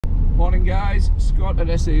Morning guys, Scott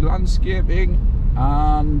at SA Landscaping,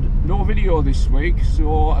 and no video this week,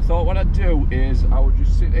 so I thought what I'd do is I would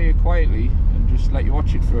just sit here quietly and just let you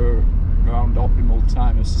watch it for around optimal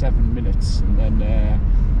time of 7 minutes, and then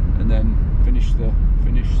finish the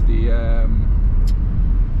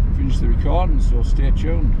recording. So stay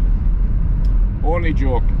tuned. Only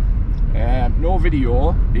joking. No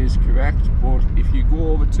video is correct, but if you go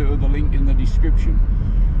over to the link in the description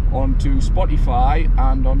onto Spotify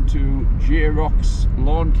and onto J-Rock's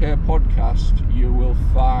Lawn Care Podcast, you will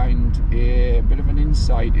find a bit of an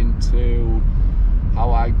insight into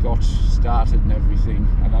how I got started and everything.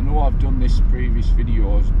 And I know I've done this previous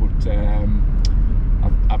videos, but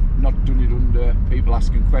I've not done it under people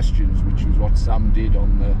asking questions, which was what Sam did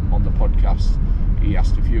on the podcast. He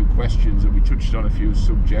asked a few questions and we touched on a few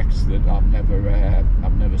subjects that I've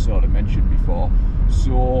never sort of mentioned before.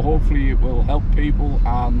 So hopefully it will help people,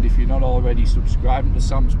 and if you're not already subscribing to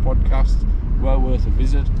Sam's podcast, well worth a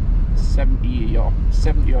visit. 70 odd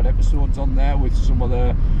episodes on there with some of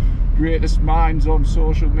the greatest minds on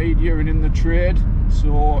social media and in the trade.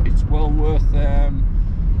 So it's well worth,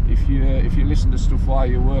 if you listen to stuff while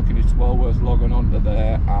you're working, it's well worth logging onto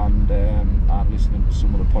there and listening to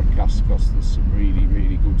some of the podcasts, because there's some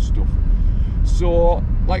really good stuff. So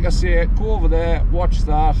like I say, go over there, watch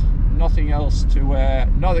that. Nothing else to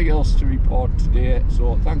report today.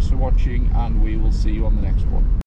 So thanks for watching, and we will see you on the next one.